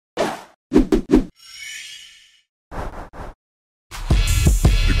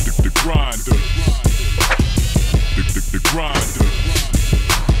grinder. The grinder.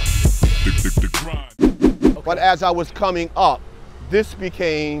 The grinder. But as I was coming up, this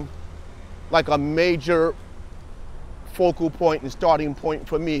became like a major focal point and starting point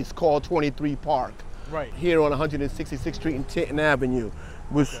for me. It's called 23 Park. Right. Here on 166th Street and Tinton Avenue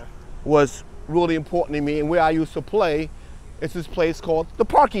was really important to me. And where I used to play, it's this place called the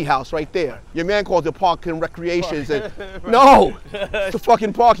Parky House right there. Your man calls it Park and Recreations. And, no, it's the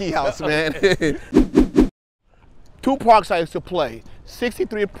fucking Parky House, man. 2 parks I used to play.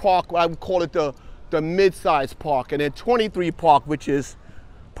 63 Park, I would call it the mid-sized park, and then 23 Park, which is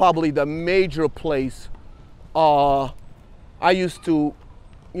probably the major place. I used to,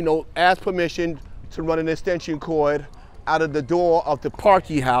 you know, ask permission to run an extension cord out of the door of the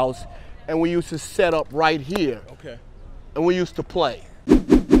Parky House, and we used to set up right here. Okay. And we used to play.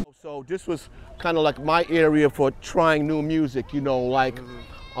 So this was kind of like my area for trying new music, you know, like,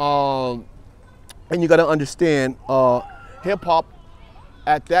 and you gotta understand, hip hop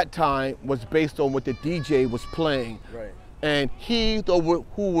at that time was based on what the DJ was playing. Right. And he, who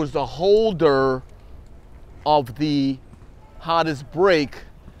was the holder of the hottest break,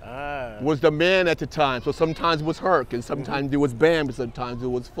 was the man at the time. So sometimes it was Herc, and sometimes it was Bam, and sometimes it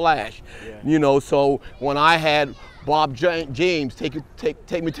was Flash. Yeah. You know, so when I had Bob James take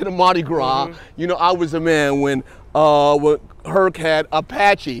me to the Mardi Gras, you know, I was the man. When Herc had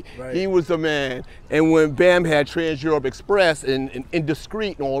Apache, he was the man. And when Bam had Trans Europe Express and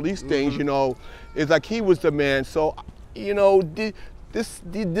Indiscreet and all these things, you know, it's like he was the man. So, you know, this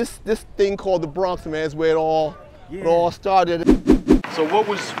thing called the Bronx, man, is where it all started. So what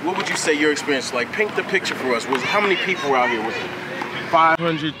would you say your experience like? Paint the picture for us. How many people were out here? Was it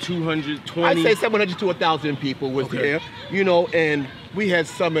 500, 220? I'd say 700 to 1,000 people was here. You know, and we had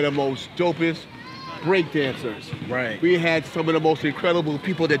some of the most dopest break dancers. Right. We had some of the most incredible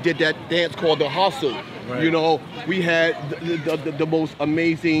people that did that dance called the hustle. Right. You know, we had the most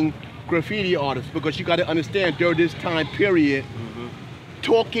amazing graffiti artists, because you got to understand, during this time period,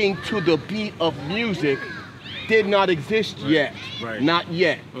 talking to the beat of music did not exist yet. Right. Not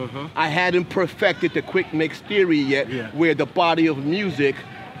yet. I hadn't perfected the quick mix theory yet, where the body of music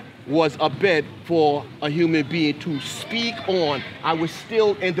was a bed for a human being to speak on. I was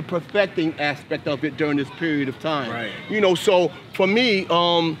still in the perfecting aspect of it during this period of time. Right. You know, so for me,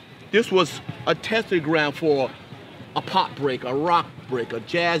 this was a testing ground for a pop break, a rock break, a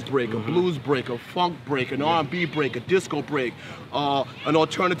jazz break, a blues break, a funk break, an R&B break, a disco break, an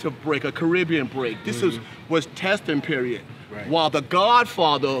alternative break, a Caribbean break. This was testing period. Right. While the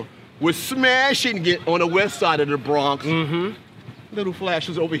Godfather was smashing it on the west side of the Bronx, little Flash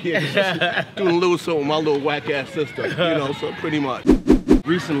was over here doing a little something with my little whack-ass sister, you know, so pretty much.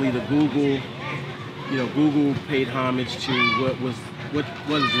 Recently, Google paid homage to what was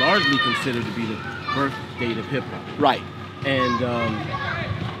largely considered to be the birth date of hip hop. Right. And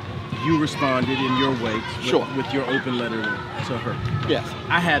you responded in your way with your open letter to her. Yes.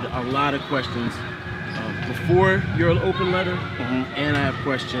 I had a lot of questions before your open letter, and I have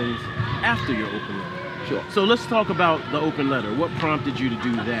questions after your open letter. Sure. So let's talk about the open letter. What prompted you to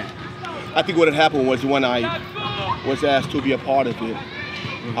do that? I think what had happened was, when I was asked to be a part of it,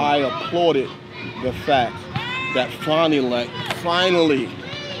 I applauded the fact that finally,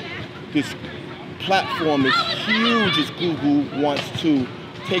 this platform is huge as Google wants to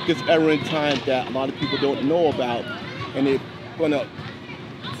take this era in time that a lot of people don't know about, and they're gonna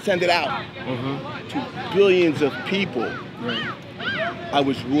send it out to billions of people. Right. I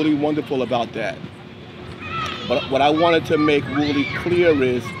was really wonderful about that. But what I wanted to make really clear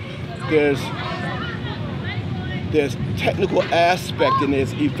is there's technical aspect, and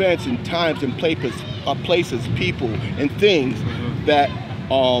there's events and times and places, people, and things that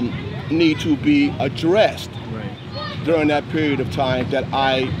need to be addressed during that period of time that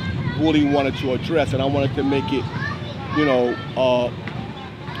I really wanted to address, and I wanted to make it, you know,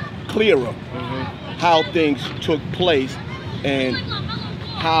 clearer how things took place and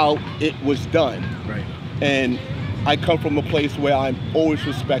how it was done. Right. And I come from a place where I'm always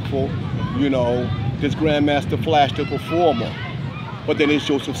respectful, you know. There's Grandmaster Flash, the performer, but then there's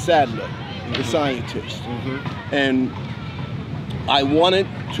Joseph Sadler, the scientist. And I wanted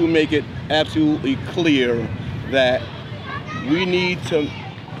to make it absolutely clear that we need to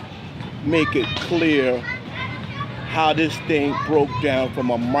make it clear how this thing broke down from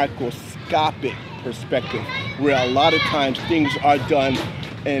a microscopic perspective, where a lot of times things are done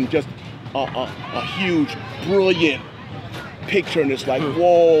in just a huge, brilliant picture, and it's like,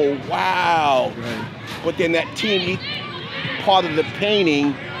 whoa, wow. Right. But then that teeny part of the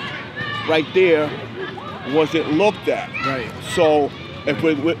painting right there wasn't looked at. Right. So If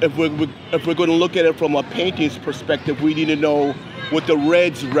we're going to look at it from a painting's perspective, we need to know what the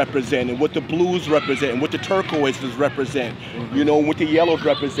reds represent, and what the blues represent, and what the turquoises represent, you know, what the yellows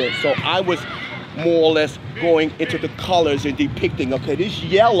represent. So I was more or less going into the colors and depicting, okay, this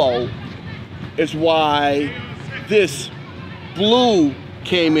yellow is why this blue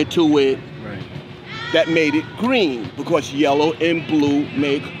came into it, right, that made it green, because yellow and blue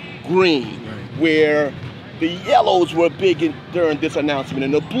make green, right, where the yellows were big during this announcement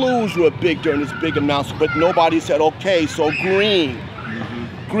and the blues were big during this big announcement, but nobody said, okay, so green.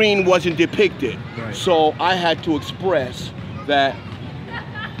 Green wasn't depicted. Right. So I had to express that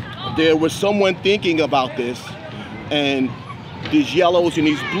there was someone thinking about this, and these yellows and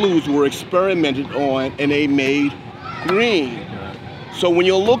these blues were experimented on, and they made green. So when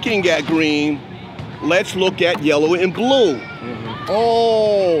you're looking at green, let's look at yellow and blue.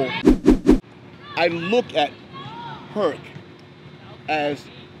 Oh, I look at Herc as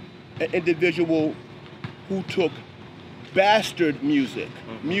an individual who took bastard music,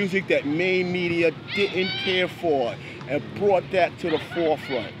 music that main media didn't care for, and brought that to the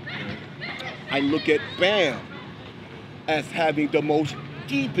forefront. I look at Bam as having the most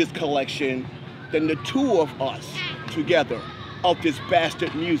deepest collection than the two of us together of this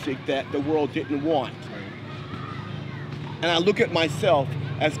bastard music that the world didn't want. And I look at myself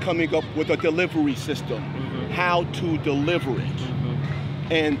as coming up with a delivery system, how to deliver it.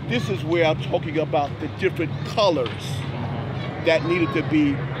 And this is where I'm talking about the different colors that needed to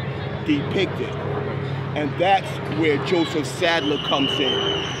be depicted. And that's where Joseph Sadler comes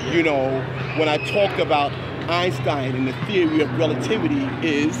in. You know, when I talked about Einstein and the theory of relativity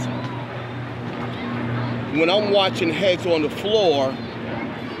is, when I'm watching heads on the floor,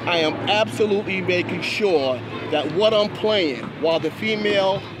 I am absolutely making sure that what I'm playing, while the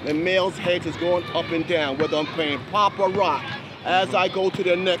female and male's heads is going up and down, whether I'm playing pop or rock, as I go to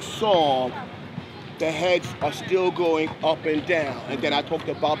the next song, the heads are still going up and down. And then I talked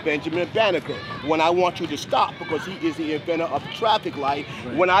about Benjamin Banneker. When I want you to stop, because he is the inventor of the traffic light,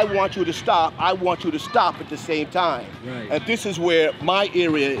 right, when I want you to stop, I want you to stop at the same time. Right. And this is where my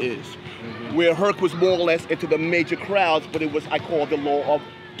area is, where Herc was more or less into the major crowds, but it was, I call the law of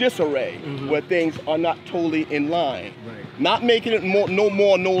disarray, where things are not totally in line. Right. Not making it no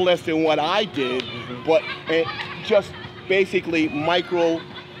more, no less than what I did, but just basically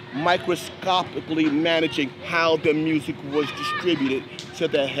microscopically managing how the music was distributed to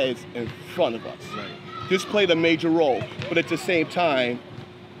the heads in front of us. Right. This played a major role, but at the same time,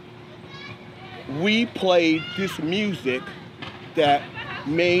 we played this music that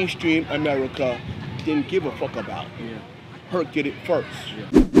mainstream America didn't give a fuck about. Yeah. Herc did it first. Yeah.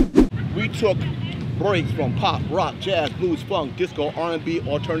 We took breaks from pop, rock, jazz, blues, funk, disco, R&B,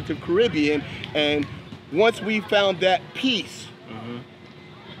 alternative Caribbean, and once we found that piece,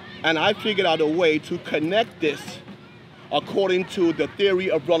 and I figured out a way to connect this according to the theory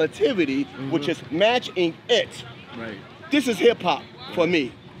of relativity, which is matching it. Right. This is hip hop for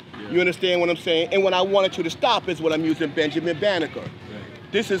me. Yeah. You understand what I'm saying? And when I wanted you to stop is when I'm using Benjamin Banneker.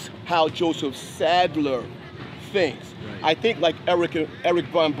 Right. This is how Joseph Sadler thinks. Right. I think like Eric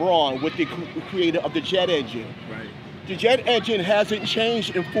Von Braun, with the creator of the jet engine. Right. The jet engine hasn't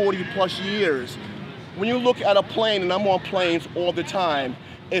changed in 40 plus years. When you look at a plane, and I'm on planes all the time,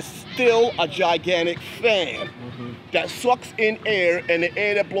 it's still a gigantic fan that sucks in air, and the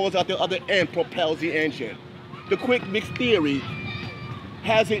air that blows out the other end propels the engine. The quick mix theory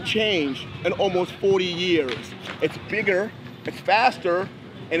hasn't changed in almost 40 years. It's bigger, it's faster,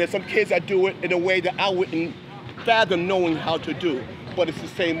 and there's some kids that do it in a way that I wouldn't fathom knowing how to do, but it's the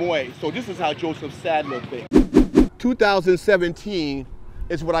same way. So this is how Joseph Sadler thinks. 2017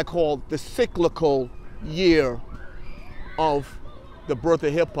 is what I call the cyclical year of the birth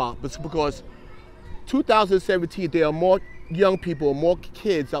of hip hop. It's because 2017, there are more young people, more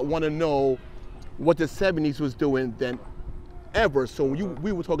kids that want to know what the 70s was doing than ever. So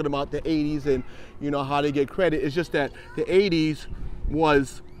we were talking about the 80s and you know how they get credit. It's just that the 80s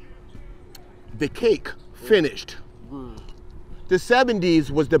was the cake finished. The 70s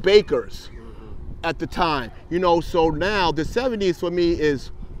was the bakers at the time. You know, so now the 70s for me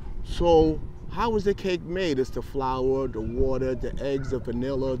is, so how is the cake made? It's the flour, the water, the eggs, the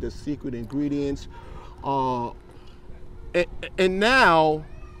vanilla, the secret ingredients. And now,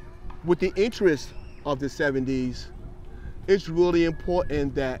 with the interest of the 70s, it's really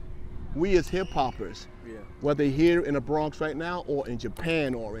important that we as hip hoppers, whether here in the Bronx right now or in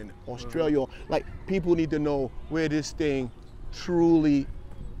Japan or in Australia, like people need to know where this thing truly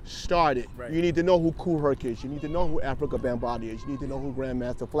started. Right. You need to know who Kool Herc is. You need to know who Afrika Bambaataa is. You need to know who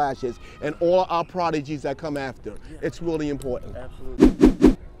Grandmaster Flash is, and all our prodigies that come after. Yeah. It's really important.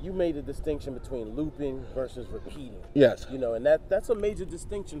 Absolutely. You made a distinction between looping versus repeating. Yes. You know, and that's a major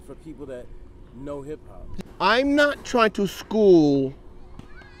distinction for people that know hip hop. I'm not trying to school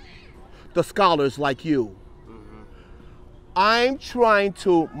the scholars like you. I'm trying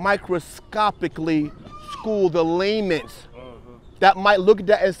to microscopically school the laymen that might look at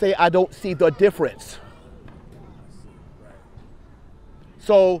that and say, I don't see the difference.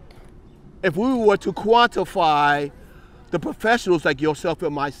 So if we were to quantify the professionals like yourself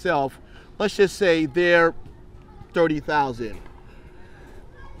and myself, let's just say they're 30,000.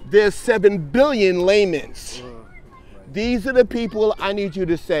 There's 7 billion laymen. These are the people I need you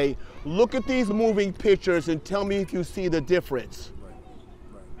to say, look at these moving pictures and tell me if you see the difference.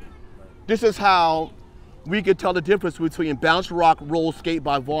 This is how we could tell the difference between Bounce Rock, Roll Skate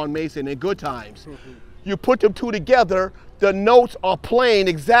by Vaughn Mason and Good Times. You put them two together, the notes are playing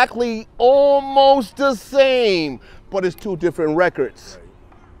exactly almost the same, but it's two different records.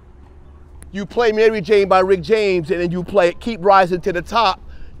 You play Mary Jane by Rick James and then you play Keep Rising to the Top,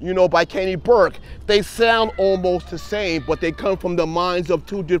 you know, by Kenny Burke. They sound almost the same, but they come from the minds of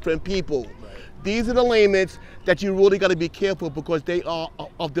two different people. These are the laymen that you really got to be careful because they are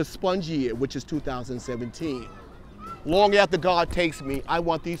of the sponge year, which is 2017. Long after God takes me, I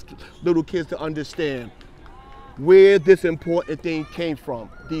want these little kids to understand where this important thing came from,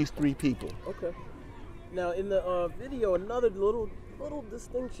 these three people. Okay. Now in the video, another little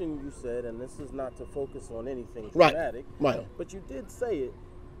distinction you said, and this is not to focus on anything dramatic, right. But you did say it,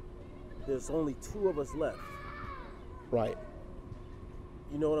 there's only 2 of us left. Right.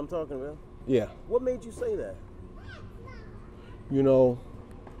 You know what I'm talking about? Yeah. What made you say that? You know,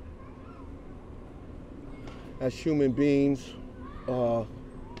 as human beings,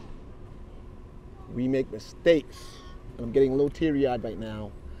 we make mistakes. I'm getting a little teary-eyed right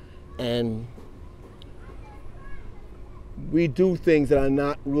now. And we do things that are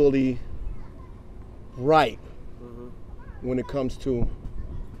not really right when it comes to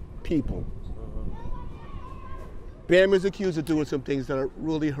people. Bam is accused of doing some things that are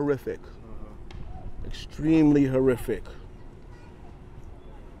really horrific. Extremely horrific.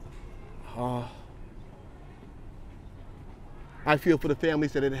 I feel for the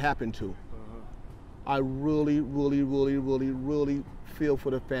families that it happened to. I really, really, really, really, really feel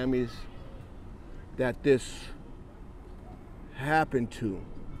for the families that this happened to.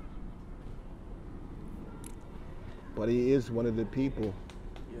 But he is one of the people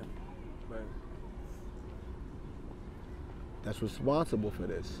that's responsible for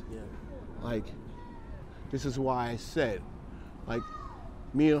this. Like, this is why I said, like,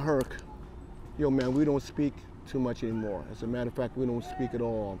 me and Herc, yo man, we don't speak too much anymore. As a matter of fact, we don't speak at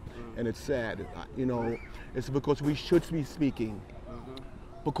all. And it's sad, you know, it's because we should be speaking.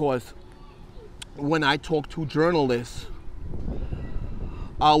 Because when I talk to journalists,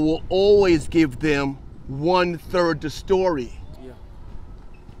 I will always give them 1/3 the story.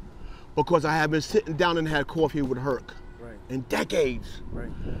 Because I have been sitting down and had coffee with Herc in decades.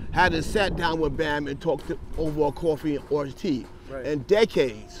 Hadn't sat down with Bam and talked over a coffee or tea in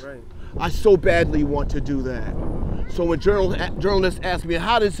decades. I so badly want to do that. So when journalists ask me,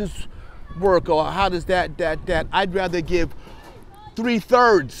 how does this work or how does that, I'd rather give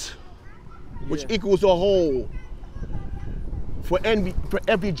 3/3, which equals a whole, for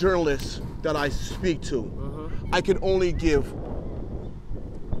every journalist that I speak to. I can only give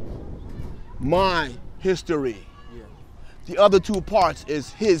my history. The other 2 parts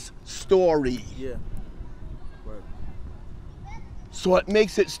is his story. So it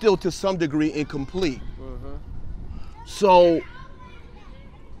makes it still to some degree incomplete. So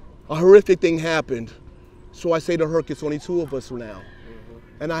a horrific thing happened. So I say to Herc, it's only 2 of us now.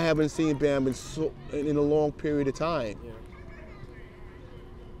 And I haven't seen Bam in a long period of time.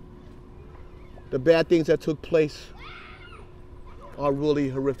 The bad things that took place are really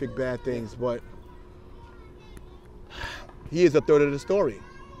horrific bad things, but he is 1/3 of the story.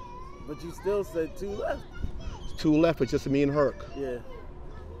 But you still said 2 left. 2 left, it's just me and Herc.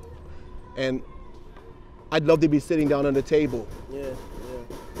 And I'd love to be sitting down on the table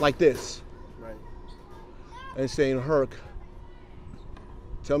like this and saying, Herc,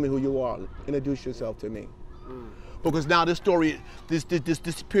 tell me who you are. Introduce yourself to me. Because now this story, this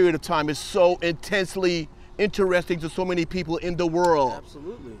period of time is so intensely interesting to so many people in the world.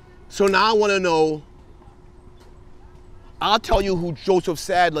 Absolutely. So now I want to know, I'll tell you who Joseph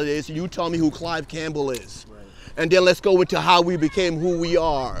Sadler is, and you tell me who Clive Campbell is. And then let's go into how we became who we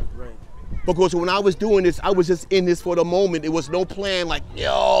are. Because when I was doing this, I was just in this for the moment. There was no plan like,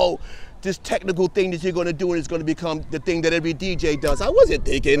 yo, this technical thing that you're gonna do is gonna become the thing that every DJ does. I wasn't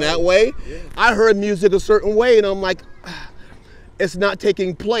thinking that way. Yeah. I heard music a certain way and I'm like, it's not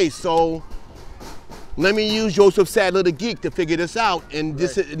taking place. So let me use Joseph Sadler the Geek to figure this out. And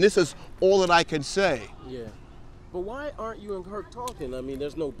this is all that I can say. Yeah. But why aren't you and Herc talking? I mean,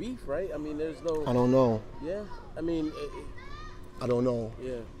 there's no beef, right? I mean, there's no... I don't know. Yeah? I mean... I don't know.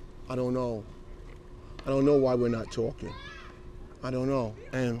 Yeah. I don't know. I don't know why we're not talking. I don't know.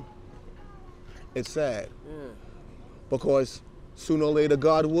 And it's sad. Yeah. Because sooner or later,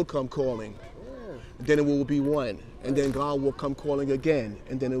 God will come calling. Yeah. Then it will be one. And then God will come calling again.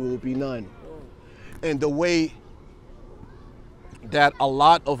 And then it will be none. Yeah. And the way that a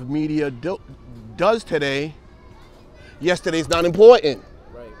lot of media does today, yesterday's not important.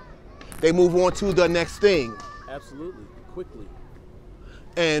 Right. They move on to the next thing. Absolutely, quickly.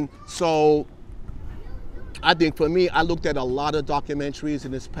 And so I think for me, I looked at a lot of documentaries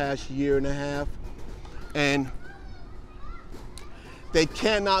in this past year and a half, and they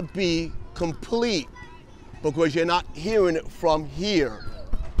cannot be complete because you're not hearing it from here,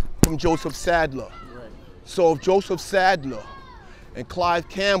 from Joseph Sadler. Right. So if Joseph Sadler and Clive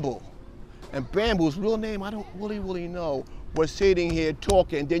Campbell and Bamboo's real name, I don't really know, was sitting here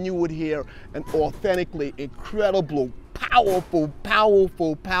talking, then you would hear an authentically incredible, powerful,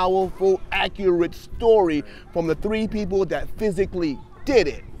 accurate story from the three people that physically did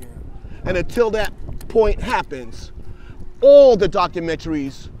it. Yeah. And until that point happens, all the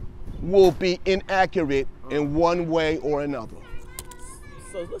documentaries will be inaccurate in one way or another.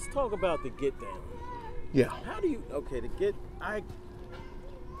 So let's talk about the Get Down. Yeah. How do you, okay,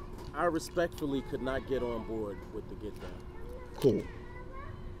 I respectfully could not get on board with the Get Down. Kool.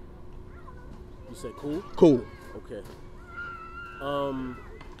 You said Kool? Kool. Okay.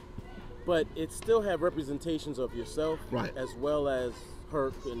 But it still had representations of yourself, right, as well as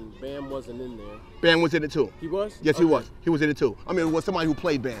Herc, and Bam wasn't in there. Bam was in it too. He was? Yes, okay. He was. He was in it too. I mean, it was somebody who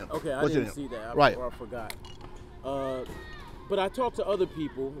played Bam. Okay, I didn't see that. I forgot. But I talked to other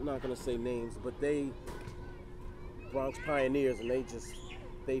people, I'm not going to say names, but they, Bronx pioneers, and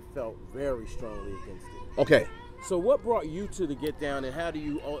they felt very strongly against it. Okay. So what brought you to the Get Down, and how do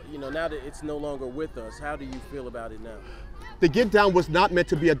you, now that it's no longer with us, how do you feel about it now? The Get Down was not meant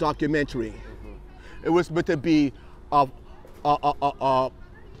to be a documentary. Mm-hmm. It was meant to be a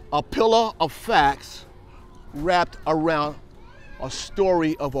pillar of facts wrapped around a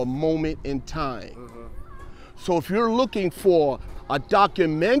story of a moment in time. Mm-hmm. So if you're looking for a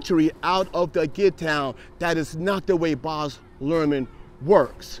documentary out of the Get Down, that is not the way Baz Luhrmann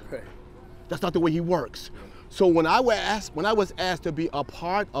works. Right. That's not the way he works. So when I was asked to be a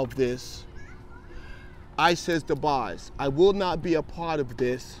part of this, I says to Baz, I will not be a part of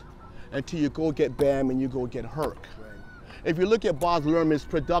this until you go get Bam and you go get Herc. Right. If you look at Baz Luhrmann's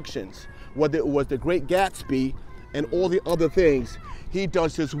productions, whether it was The Great Gatsby and all the other things, he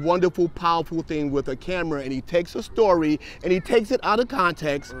does this wonderful, powerful thing with a camera, and he takes a story and he takes it out of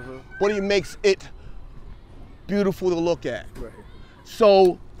context, but he makes it beautiful to look at. Right.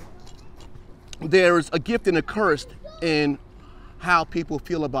 So there's a gift and a curse in how people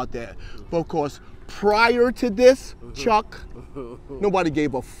feel about that. But of course, prior to this, Chuck, nobody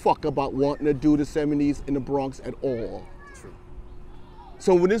gave a fuck about wanting to do the 70s in the Bronx at all. True.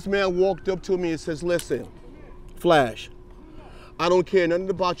 So when this man walked up to me and says, listen, Flash, I don't care nothing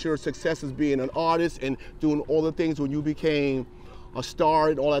about your success as being an artist and doing all the things when you became a star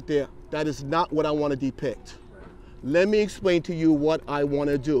and all that there. That is not what I want to depict. Let me explain to you what I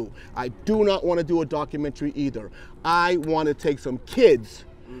want to do. I do not want to do a documentary either. I want to take some kids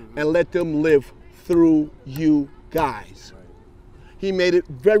and let them live through you guys. Right. He made it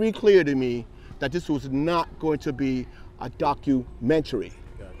very clear to me that this was not going to be a documentary.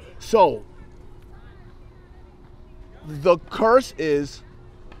 Gotcha. So, the curse is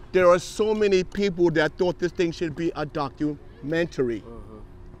there are so many people that thought this thing should be a documentary.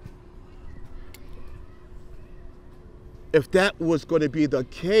 If that was going to be the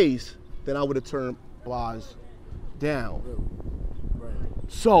case, then I would have turned Baz down. Right.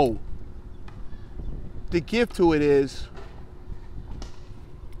 So, the gift to it is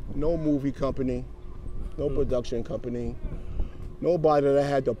no movie company, no production company, nobody that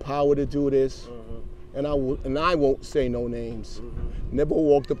had the power to do this, and I won't say no names. Never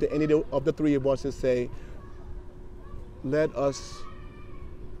walked up to any of the three of us and say, let us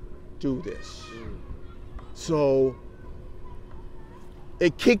do this. So,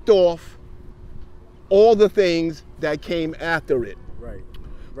 it kicked off all the things that came after it. Right.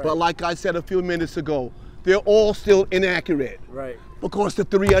 Right. But like I said a few minutes ago, they're all still inaccurate. Right. Because the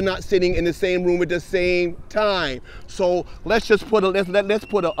three are not sitting in the same room at the same time. So let's just put let's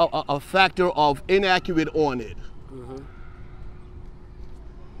put a factor of inaccurate on it.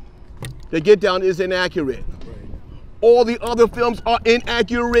 The Get Down is inaccurate. Right. All the other films are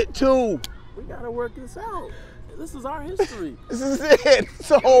inaccurate too. We gotta work this out. This is our history. This is it.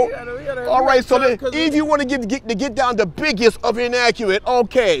 So, all right. So if you want to get down the biggest of inaccurate,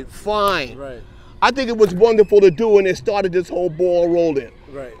 okay, fine. Right. I think it was wonderful to do, and it started this whole ball rolling.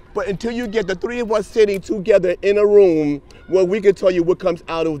 Right. But until you get the three of us sitting together in a room where we can tell you what comes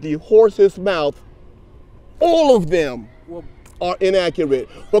out of the horse's mouth, all of them are inaccurate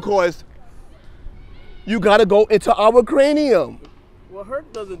because you got to go into our cranium. Well,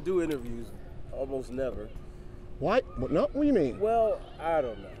 Herc doesn't do interviews, almost never. What? No? What do you mean? Well, I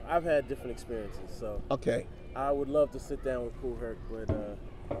don't know. I've had different experiences, so. Okay. I would love to sit down with Kool Herc, but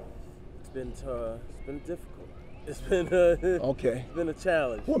it's been difficult. It's been okay. It's been a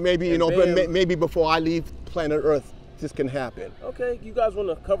challenge. Well, maybe maybe before I leave planet Earth, this can happen. Okay, you guys want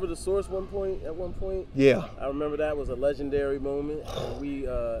to cover the source at one point? Yeah. I remember that was a legendary moment. And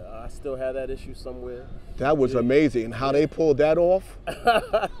I still have that issue somewhere. That was amazing. How they pulled that off.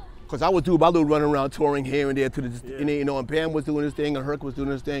 Because I would do my little run around touring here and there to and Bam was doing his thing and Herc was doing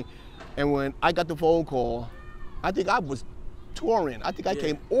his thing. And when I got the phone call, I think I was touring. I think I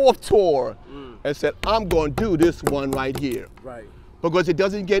came off tour and said, I'm going to do this one right here. Right. Because it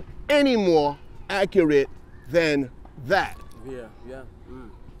doesn't get any more accurate than that. Yeah, yeah.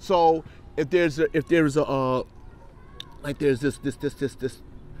 So if there's this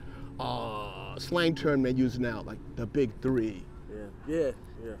slang term they use now, like the big three. Yeah.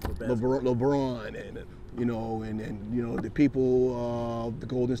 LeBron and the people of the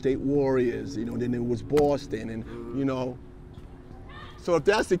Golden State Warriors, then it was Boston and So if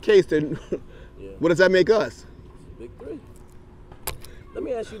that's the case, then what does that make us? Big three. Let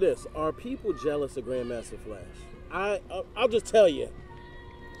me ask you this: are people jealous of Grandmaster Flash? I'll just tell you.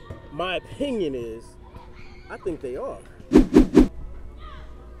 My opinion is, I think they are.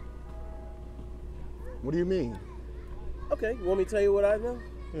 What do you mean? Okay, you want me to tell you what I know?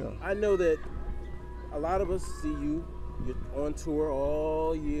 Yeah. I know that a lot of us see you're on tour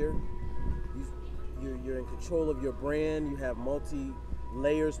all year. You're in control of your brand. You have multi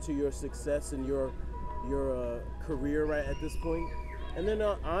layers to your success and your career right at this point. And then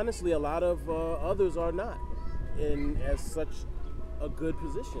honestly, a lot of others are not in as such a good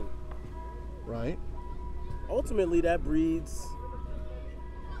position. Right. Ultimately, that breeds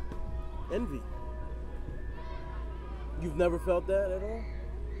envy. You've never felt that at all?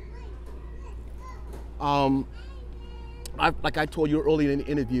 Like I told you earlier in the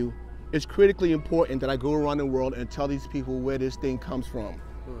interview, it's critically important that I go around the world and tell these people where this thing comes from.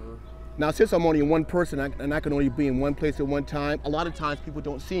 Now, since I'm only one person and I can only be in one place at one time, a lot of times people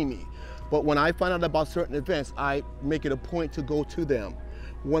don't see me. But when I find out about certain events, I make it a point to go to them.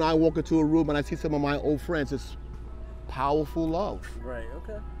 When I walk into a room and I see some of my old friends, it's powerful love. Right,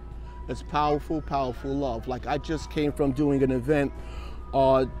 okay. It's powerful, powerful love. Like I just came from doing an event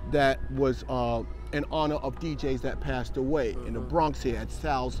that was in honor of DJs that passed away in the Bronx here at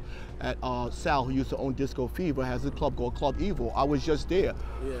Sal's. Sal, who used to own Disco Fever, has a club called Club Evil. I was just there.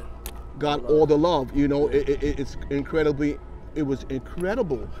 Yeah. Got all the love. It's incredibly. It was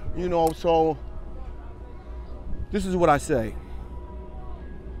incredible. So this is what I say.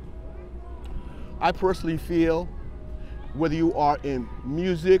 I personally feel whether you are in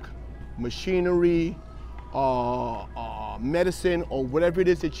music, machinery, medicine, or whatever it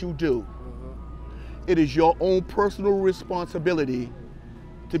is that you do, it is your own personal responsibility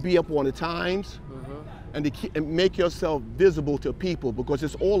to be up on the times and to make yourself visible to people, because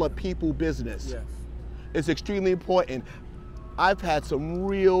it's all a people business. Yes. It's extremely important. I've had some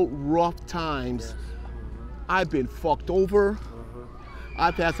real rough times. Yes. I've been fucked over.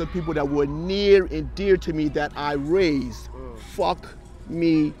 I've had some people that were near and dear to me that I raised fuck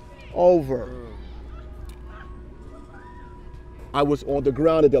me over. I was on the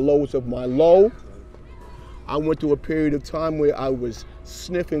ground at the lowest of my low. I went through a period of time where I was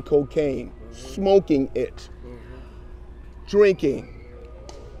sniffing cocaine, smoking it, drinking,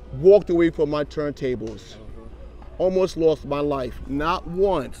 walked away from my turntables, almost lost my life, not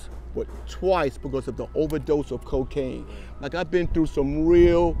once, but twice because of the overdose of cocaine. Like I've been through some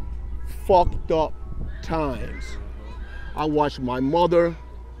real fucked up times. I watched my mother,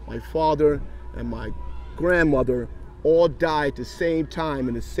 my father, and my grandmother all die at the same time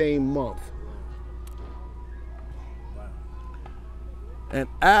in the same month. And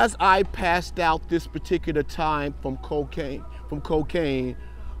as I passed out this particular time from cocaine,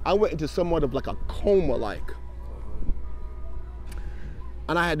 I went into somewhat of like a coma like.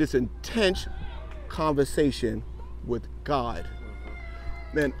 And I had this intense conversation with God.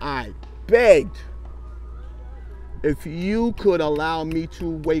 Man, I begged, if you could allow me to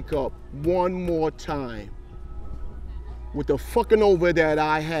wake up one more time with the fucking over that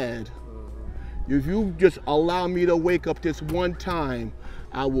I had, if you just allow me to wake up this one time,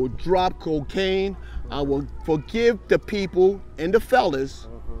 I will drop cocaine, I will forgive the people and the fellas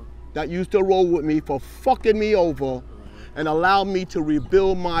that used to roll with me for fucking me over and allow me to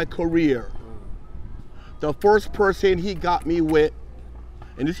rebuild my career. The first person he got me with,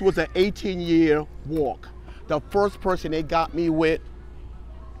 and this was an 18-year walk, the first person they got me with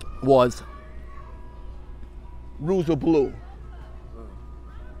was Ruza Blue,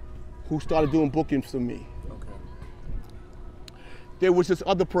 who started doing bookings for me. There was this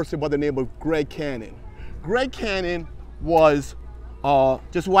other person by the name of Greg Cannon. Greg Cannon was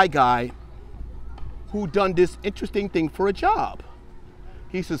just a white guy who done this interesting thing for a job.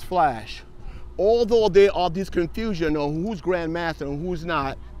 He says, Flash, although there are this confusion on who's Grandmaster and who's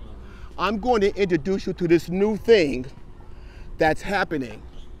not, I'm going to introduce you to this new thing that's happening.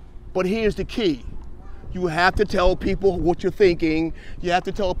 But here's the key. You have to tell people what you're thinking. You have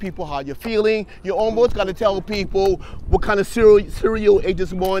to tell people how you're feeling. You almost got to tell people what kind of cereal you ate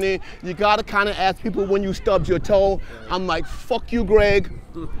this morning. You got to kind of ask people when you stubbed your toe. I'm like, fuck you, Greg.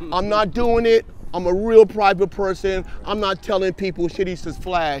 I'm not doing it. I'm a real private person. I'm not telling people shit. He says,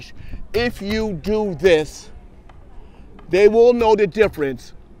 Flash, if you do this, they will know the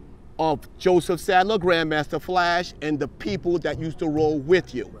difference of Joseph Sadler, Grandmaster Flash, and the people that used to roll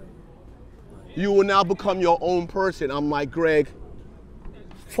with you. You will now become your own person. I'm like, Greg,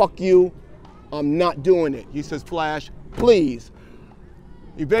 fuck you. I'm not doing it. He says, Flash, please.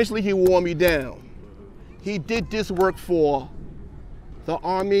 Eventually he wore me down. He did this work for the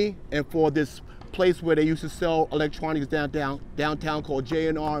Army and for this place where they used to sell electronics downtown called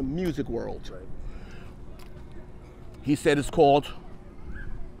J&R Music World. Right. He said it's called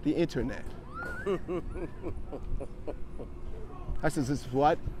the internet. I said, this is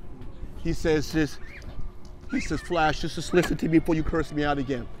what? He says, Flash, just listen to me before you curse me out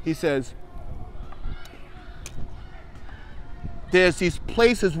again. He says, there's these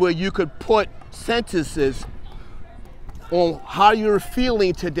places where you could put sentences on how you're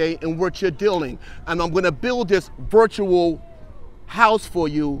feeling today and what you're dealing. And I'm gonna build this virtual house for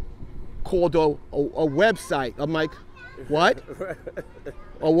you called a website. I'm like, what?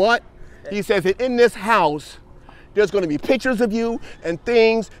 A what? He says that in this house, there's gonna be pictures of you and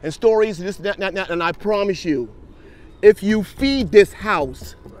things and stories and this, that, and I promise you, if you feed this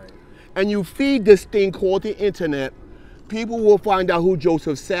house and you feed this thing called the internet, people will find out who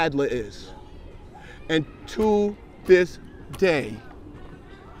Joseph Sadler is. And to this day,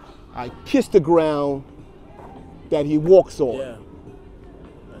 I kiss the ground that he walks on. Yeah.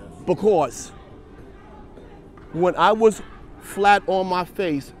 Because when I was flat on my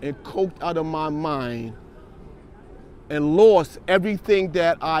face and coked out of my mind and lost everything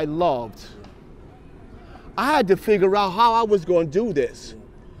that I loved, I had to figure out how I was going to do this.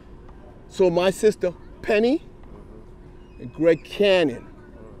 So my sister Penny and Greg Cannon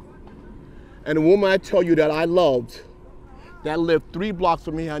and the woman I tell you that I loved, that lived 3 blocks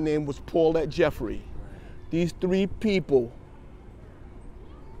from me, her name was Paulette Jeffrey. These 3 people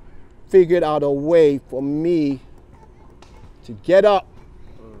figured out a way for me to get up,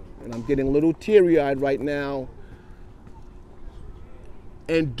 and I'm getting a little teary-eyed right now,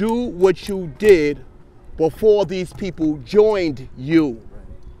 and do what you did before these people joined you.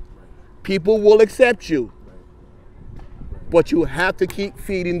 People will accept you, but you have to keep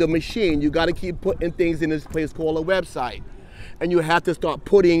feeding the machine. You got to keep putting things in this place called a website. And you have to start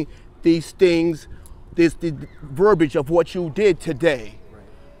putting these things, this verbiage of what you did today.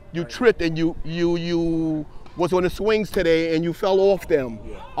 You tripped and you was on the swings today and you fell off them.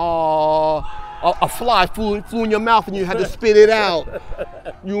 A fly flew in your mouth and you had to spit it out.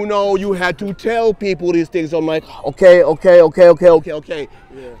 You know, you had to tell people these things. I'm like, okay.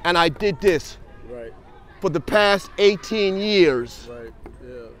 Yeah. And I did this for the past 18 years.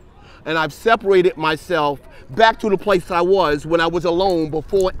 And I've separated myself back to the place I was when I was alone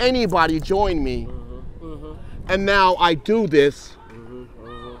before anybody joined me. And now I do this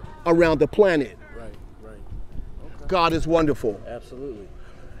around the planet. Okay. God is wonderful. Absolutely.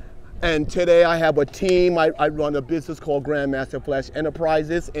 And today I have a team. I run a business called Grandmaster Flash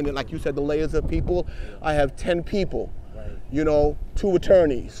Enterprises. And then, like you said, the layers of people. I have 10 people, you know, 2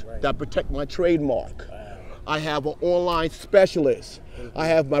 attorneys that protect my trademark. I have an online specialist. I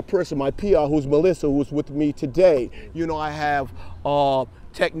have my person, my PR, who's Melissa, who's with me today. You know, I have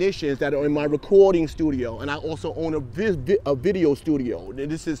technicians that are in my recording studio, and I also own a video studio.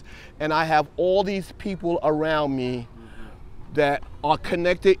 And I have all these people around me that are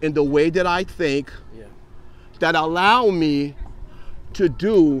connected in the way that I think, that allow me to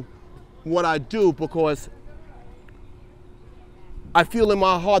do what I do, because I feel in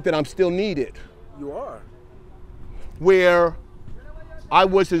my heart that I'm still needed. You are. Where I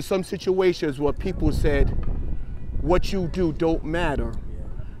was in some situations where people said, what you do don't matter,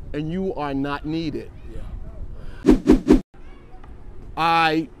 and you are not needed.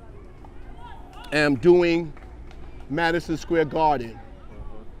 I am doing Madison Square Garden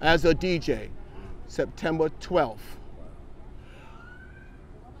as a DJ, September 12th.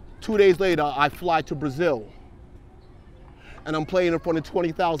 2 days later, I fly to Brazil, and I'm playing in front of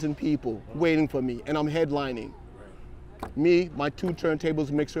 20,000 people waiting for me, and I'm headlining. Me, my 2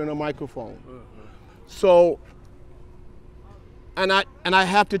 turntables, mixer, and a microphone. So, and I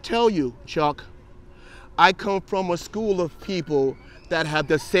have to tell you, Chuck, I come from a school of people that have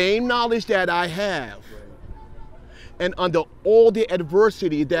the same knowledge that I have. And under all the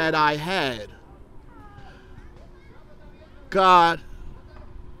adversity that I had, God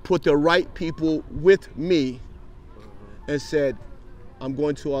put the right people with me and said, I'm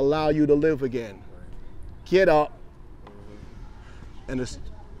going to allow you to live again. Get up.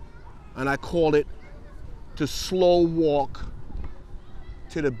 And I call it to slow walk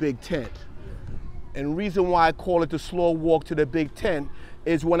to the big tent. And the reason why I call it the slow walk to the big tent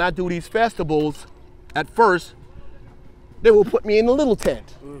is when I do these festivals, at first, they will put me in the little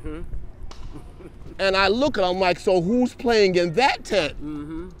tent. And I look at them like, so who's playing in that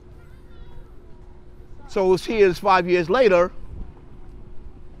tent? So it's here, it's 5 years later.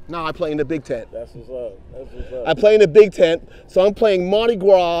 Now I play in the big tent. That's what's up. That's what's up. I play in the big tent, so I'm playing Mardi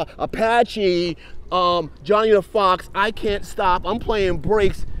Gras, Apache, Johnny the Fox, I Can't Stop. I'm playing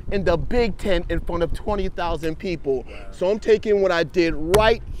breaks in the big tent in front of 20,000 people. Wow. So I'm taking what I did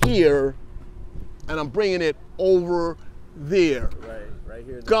right here, and I'm bringing it over there. Right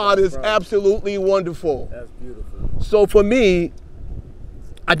here. God is absolutely wonderful. That's beautiful. So for me,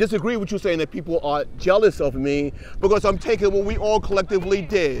 I disagree with you saying that people are jealous of me, because I'm taking what we all collectively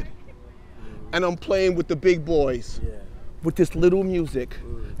did, and I'm playing with the big boys, with this little music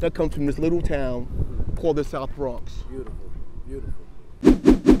that comes from this little town called the South Bronx. Beautiful,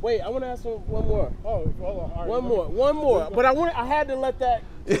 beautiful. Wait, I want to ask one more. Oh, hold on. One more. But I had to let that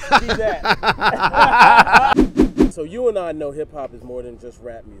be that. So you and I know hip hop is more than just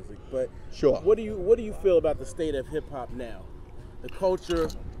rap music, but Sure. What do you feel about the state of hip hop now? The culture,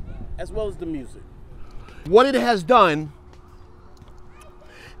 as well as the music. What it has done,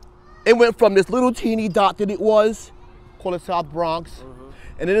 it went from this little teeny dot that it was, called the South Bronx,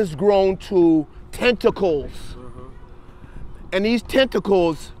 and it has grown to tentacles. And these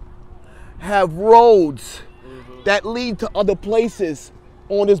tentacles have roads that lead to other places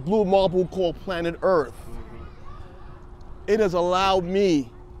on this blue marble called planet Earth. It has allowed me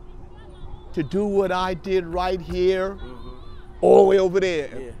to do what I did right here, all the way over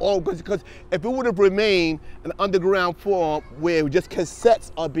there. Because if it would have remained an underground form where just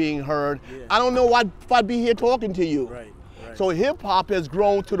cassettes are being heard, I don't know if I'd be here talking to you. So hip hop has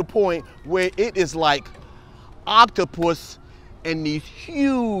grown to the point where it is like octopus and these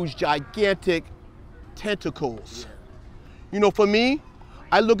huge, gigantic tentacles. You know, for me,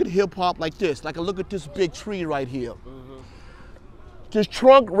 I look at hip hop like this. Like I look at this big tree right here. This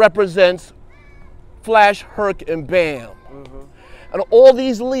trunk represents Flash, Herc, and Bam. And all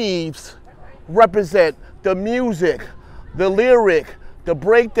these leaves represent the music, the lyric, the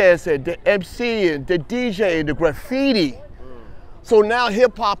breakdancer, the MCing, the DJing, the graffiti. So now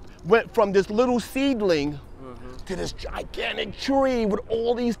hip hop went from this little seedling to this gigantic tree with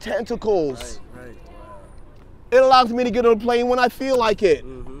all these tentacles. It allows me to get on a plane when I feel like it.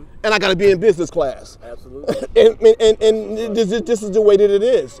 And I gotta be in business class. Absolutely. and this is the way that it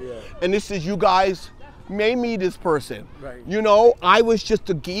is. And this is, you guys made me this person. You know, I was just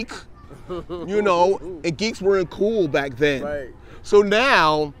a geek, you know, and geeks weren't cool back then. So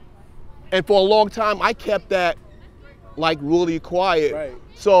now, and for a long time, I kept that like really quiet.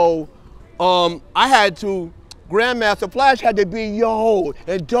 So I had to, Grandmaster Flash had to be yo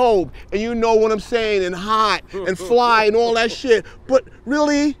and dope, and you know what I'm saying, and hot and fly and all that shit. But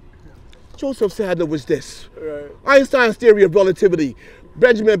really, Joseph Sadler was this. Einstein's theory of relativity,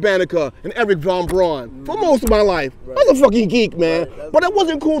 Benjamin Banneker, and Eric Von Braun for most of my life. I was a fucking geek, man. But it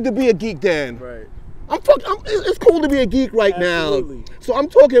wasn't cool to be a geek then. It's cool to be a geek right Absolutely. now. So I'm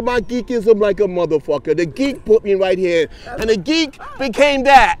talking about geekism like a motherfucker. The geek put me right here, and the geek became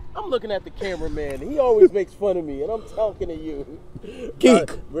that. I'm looking at the cameraman. He always makes fun of me, and I'm talking to you.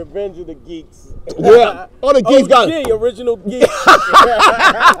 Geek. Revenge of the Geeks. Yeah. All the geeks got OG, original geek.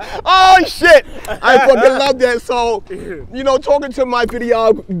 Oh shit! I fucking love that. So, you know, talking to my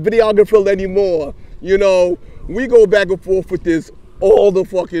videographer anymore, you know, we go back and forth with this all the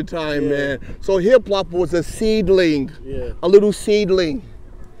fucking time, man. So hip hop was a seedling, a little seedling,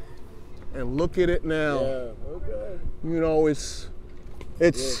 and look at it now. Yeah, okay. You know, it's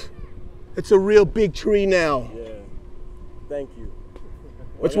a real big tree now. Yeah. Thank you.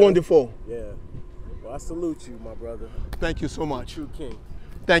 It's wonderful. Yeah. Well, I salute you, my brother. Thank you so much. True king.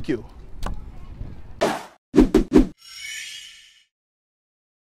 Thank you.